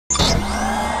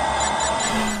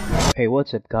Hey,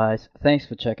 what's up guys? Thanks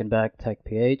for checking back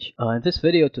TechPH. In this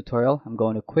video tutorial, I'm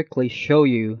going to quickly show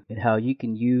you how you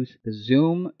can use the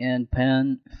zoom and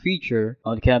pan feature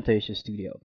on Camtasia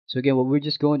Studio. So again, what we're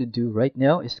just going to do right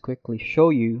now is quickly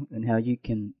show you how you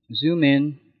can zoom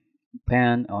in,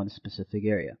 pan on a specific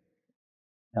area.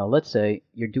 Now let's say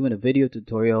you're doing a video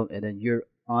tutorial and then you're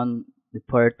on the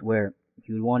part where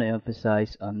you want to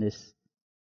emphasize on this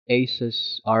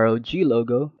Asus ROG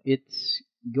logo. It's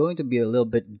going to be a little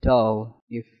bit dull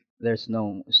if there's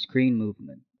no screen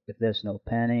movement, if there's no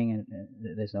panning and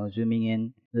there's no zooming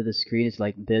in. The screen is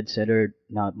like dead center,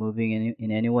 not moving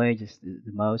in any way, just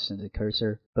the mouse and the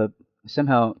cursor. But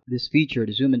somehow this feature,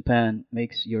 the zoom and pan,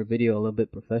 makes your video a little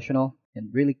bit professional and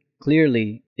really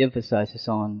clearly emphasizes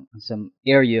on some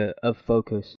area of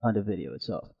focus on the video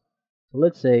itself. So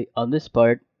let's say on this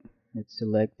part, let's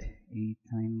select a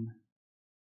time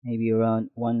maybe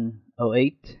around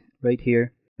 108 right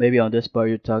here. Maybe on this part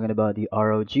you're talking about the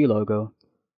ROG logo.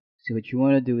 So what you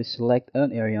want to do is select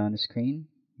an area on the screen.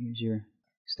 Use your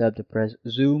step to press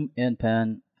zoom and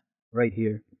pan right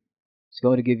here. It's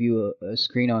going to give you a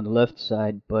screen on the left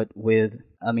side, but with,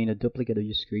 a duplicate of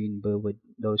your screen, but with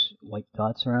those white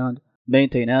dots around.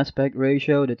 Maintain aspect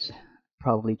ratio, that's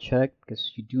probably checked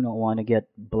because you do not want to get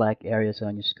black areas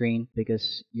on your screen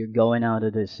because you're going out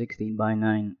of the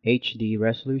 16:9 HD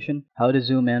resolution. How to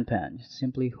zoom and pan? Just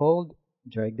simply hold,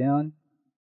 drag down,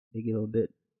 take it a little bit,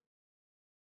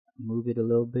 move it a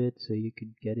little bit so you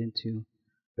could get into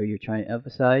where you're trying to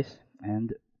emphasize,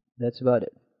 and that's about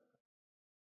it.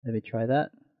 Let me try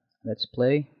that. Let's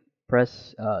play.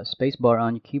 Press spacebar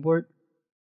on your keyboard,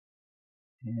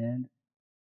 and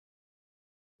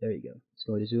there you go. It's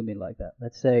going to zoom in like that.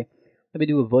 Let's say, let me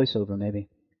do a voiceover maybe.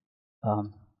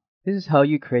 This is how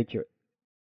you create your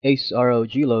Asus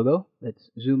ROG logo. Let's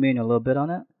zoom in a little bit on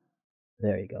that.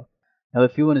 There you go. Now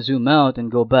if you want to zoom out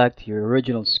and go back to your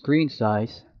original screen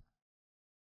size,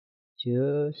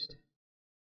 just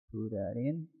put that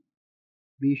in.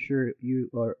 Be sure you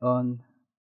are on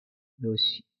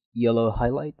those yellow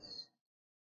highlights.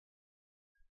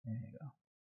 There you go.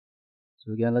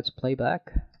 So again, let's play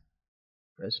back.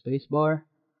 Press spacebar.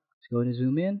 It's going to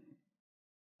zoom in.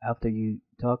 After you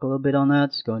talk a little bit on that,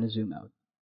 it's going to zoom out.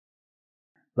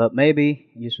 But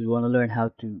maybe you just want to learn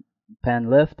how to pan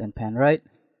left and pan right.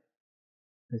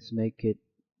 Let's make it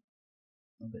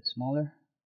a little bit smaller,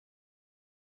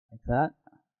 like that.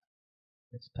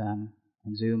 Let's pan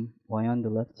and zoom Y on the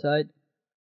left side,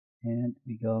 and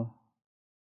we go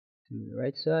to the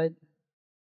right side.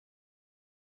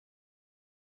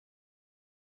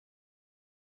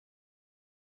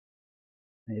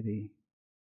 Maybe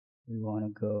we want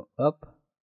to go up.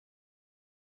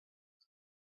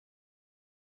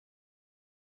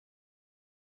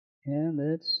 And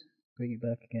let's bring it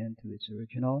back again to its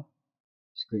original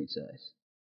screen size.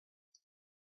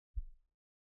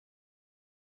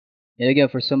 And again,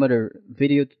 for some other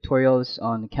video tutorials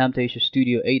on Camtasia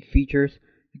Studio 8 features,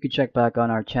 you can check back on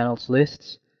our channel's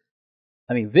lists.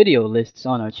 Video lists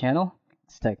on our channel.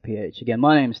 It's TechPH. Again,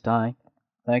 my name is Ty.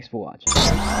 Thanks for watching.